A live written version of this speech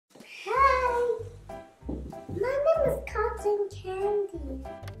and candy.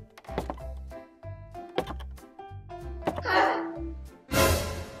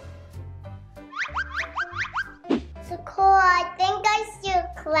 Sekora, I think I see a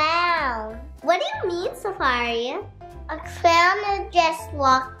clown. What do you mean, Sefari? A clown is just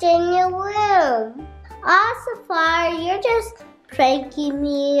locked in your room. Sefari, you're just pranking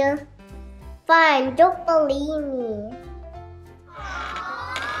me. Fine, don't believe me.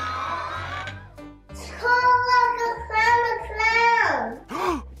 Sekora, look, a clown.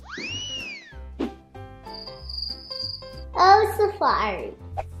 Oh, Sefari.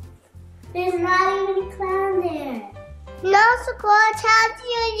 There's not even a clown there. No, Sekora, charge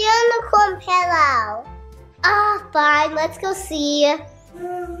your unicorn pillow. Fine, let's go see.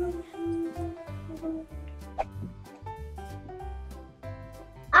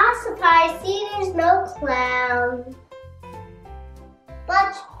 Sefari, see, there's no clown.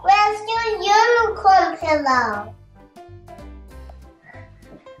 But where's your unicorn pillow?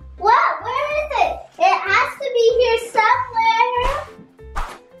 What? Where is it? It has to be here somewhere.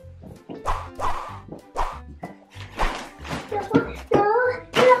 No,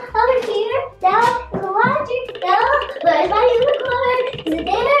 over here. No, in the laundry. No, where's my unicorn? Is it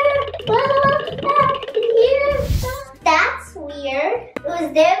there? In here. That's weird. It was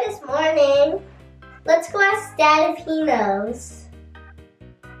there this morning. Let's go ask Dad if he knows.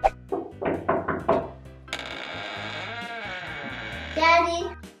 Daddy.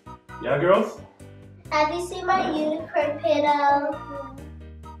 Yeah, girls? Have you seen my unicorn pillow?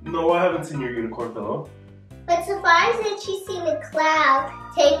 No, I haven't seen your unicorn pillow. But Sefari said she's seen a clown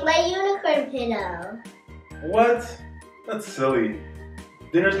take my unicorn pillow. What? That's silly.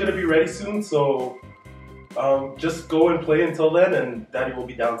 Dinner's gonna be ready soon, so just go and play until then, and Daddy will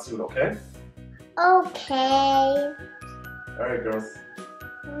be down soon, okay? Okay. Alright, girls.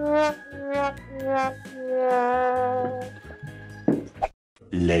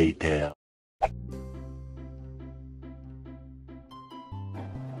 Later.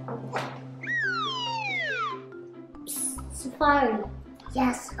 Sefari,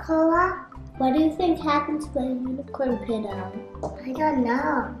 Yes, Sekora? what do you think happened to my unicorn pillow? I don't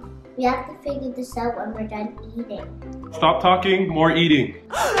know. We have to figure this out when we're done eating. Stop talking, more eating.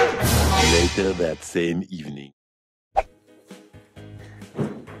 Later that same evening.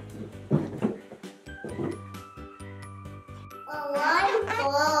 I'm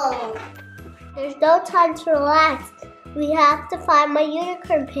full. There's no time to relax. We have to find my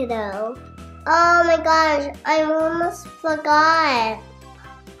unicorn pillow. Oh my gosh, I almost forgot.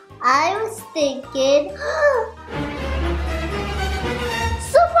 I was thinking...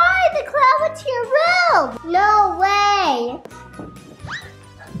 Sefari, the clown went to your room! No way.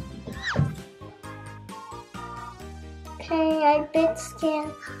 Okay, I'm a bit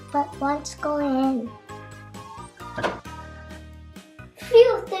scared, but let's go in.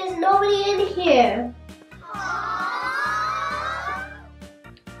 Phew, there's nobody in here.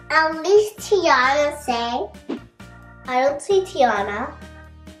 At least Tiana say. I don't see Tiana.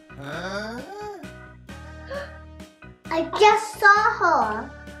 I just saw her.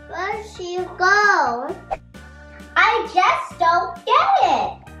 Where'd she go? I just don't get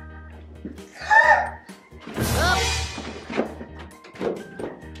it.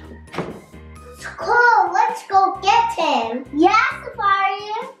 Sekora, let's go get him. Yeah,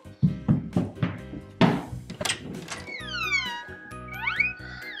 Sefari.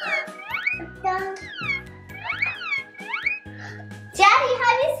 Daddy,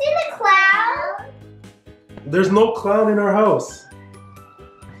 have you seen a clown? There's no clown in our house.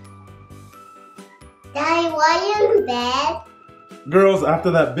 Daddy, why are you in bed? Girls, after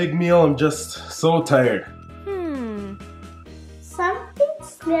that big meal, I'm just so tired. Something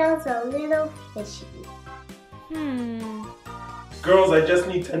smells a little fishy. Girls, I just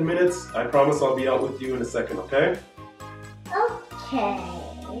need 10 minutes. I promise I'll be out with you in a second, okay? Okay.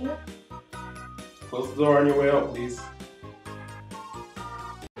 Close the door on your way out, please.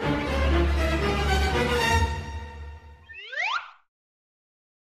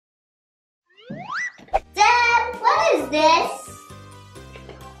 Dad, what is this?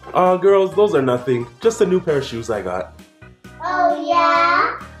 Girls, those are nothing. Just a new pair of shoes I got.